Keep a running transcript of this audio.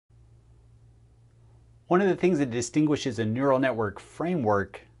One of the things that distinguishes a neural network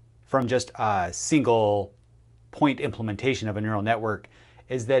framework from just a single point implementation of a neural network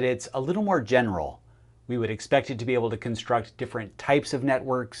is that it's a little more general. We would expect it to be able to construct different types of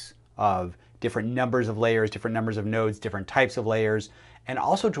networks of different numbers of layers, different numbers of nodes, different types of layers, and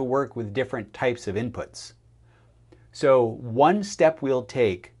also to work with different types of inputs. So one step we'll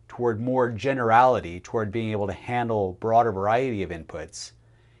take toward more generality, toward being able to handle a broader variety of inputs,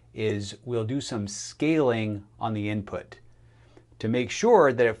 is we'll do some scaling on the input to make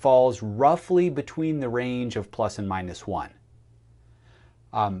sure that it falls roughly between the range of plus and minus 1.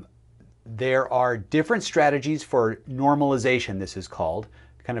 There are different strategies for normalization, this is called,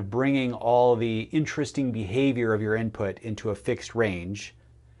 kind of bringing all the interesting behavior of your input into a fixed range.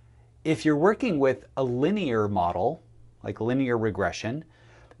 If you're working with a linear model, like linear regression,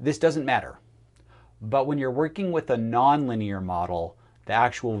 this doesn't matter. But when you're working with a nonlinear model, the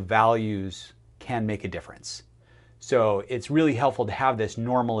actual values can make a difference. So it's really helpful to have this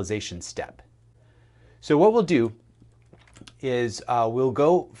normalization step. So what we'll do is we'll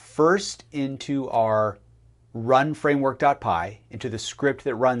go first into our run framework.py, into the script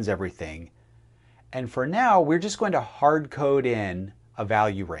that runs everything. And for now, we're just going to hard code in a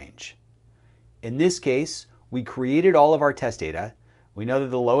value range. In this case, we created all of our test data. We know that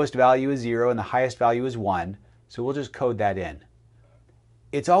the lowest value is 0 and the highest value is 1, so we'll just code that in.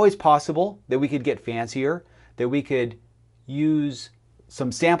 It's always possible that we could get fancier, that we could use some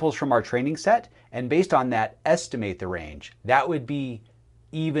samples from our training set and based on that estimate the range. That would be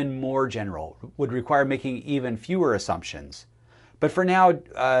even more general, would require making even fewer assumptions. But for now,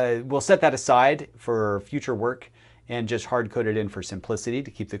 we'll set that aside for future work and just hard code it in for simplicity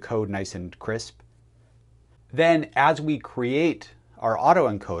to keep the code nice and crisp. Then as we create our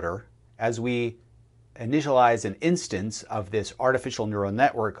autoencoder, as we initialize an instance of this artificial neural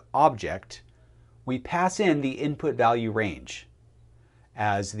network object, we pass in the input value range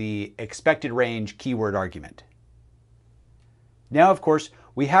as the expected range keyword argument. Now, of course,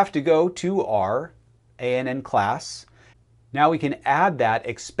 we have to go to our ANN class. Now we can add that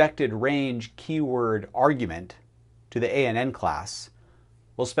expected range keyword argument to the ANN class.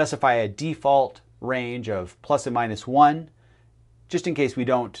 We'll specify a default range of plus and minus 1, just in case we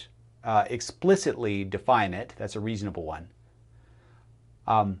don't explicitly define it. That's a reasonable one.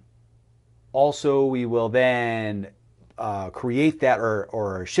 Also, we will then create that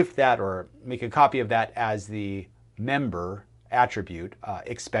or shift that or make a copy of that as the member attribute,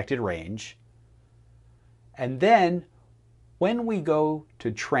 expected range. And then when we go to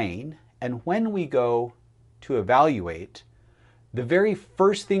train and when we go to evaluate, the very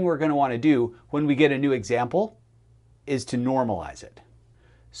first thing we're going to want to do when we get a new example is to normalize it.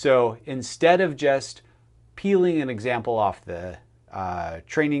 So instead of just peeling an example off the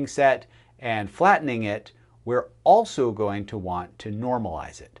training set and flattening it, we're also going to want to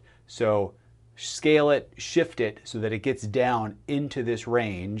normalize it. So scale it, shift it so that it gets down into this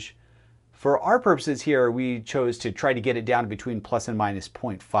range. For our purposes here, we chose to try to get it down between plus and minus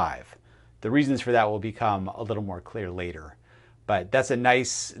 0.5. The reasons for that will become a little more clear later. But that's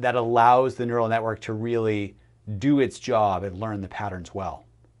that allows the neural network to really do its job and learn the patterns well.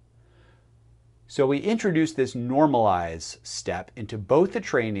 So we introduce this normalize step into both the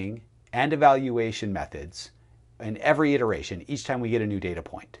training and evaluation methods in every iteration, each time we get a new data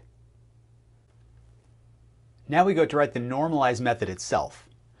point. Now we go to write the normalize method itself.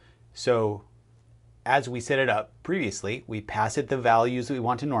 So as we set it up previously, we pass it the values that we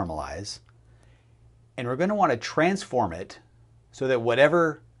want to normalize, and we're going to want to transform it so that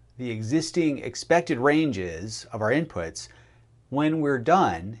whatever the existing expected range is of our inputs, when we're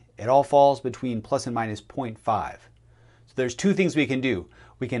done, it all falls between plus and minus 0.5. So there's two things we can do.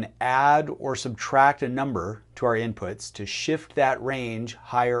 We can add or subtract a number to our inputs to shift that range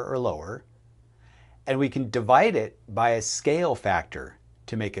higher or lower. And we can divide it by a scale factor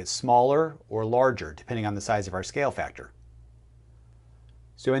to make it smaller or larger, depending on the size of our scale factor.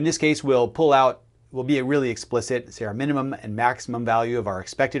 So in this case, we'll be really explicit, say our minimum and maximum value of our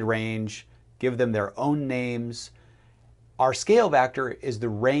expected range, give them their own names. Our scale factor is the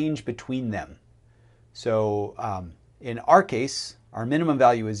range between them. So in our case, our minimum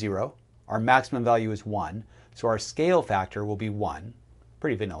value is 0, our maximum value is 1, so our scale factor will be 1,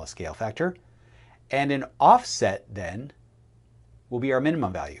 pretty vanilla scale factor. And an offset then will be our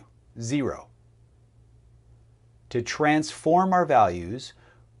minimum value, 0. To transform our values,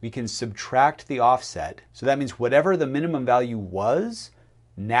 we can subtract the offset. So that means whatever the minimum value was,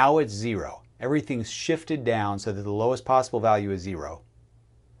 now it's 0. Everything's shifted down so that the lowest possible value is 0.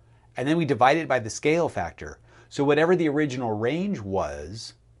 And then we divide it by the scale factor. So whatever the original range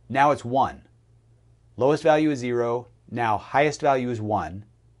was, now it's 1. lowest value is 0, now highest value is 1.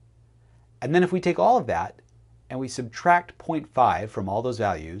 And then if we take all of that and we subtract 0.5 from all those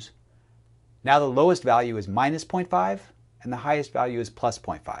values, now the lowest value is minus 0.5 and the highest value is plus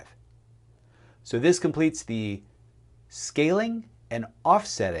 0.5. So this completes the scaling and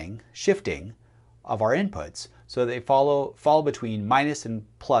offsetting, shifting of our inputs so they fall between minus and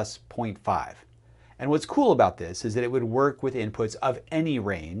plus 0.5. And what's cool about this is that it would work with inputs of any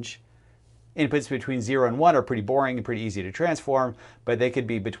range. Inputs between 0 and 1 are pretty boring and pretty easy to transform, but they could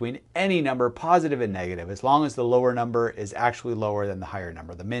be between any number, positive and negative, as long as the lower number is actually lower than the higher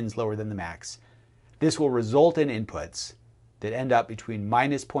number. The min's lower than the max. This will result in inputs that end up between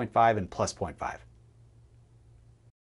minus 0.5 and plus 0.5.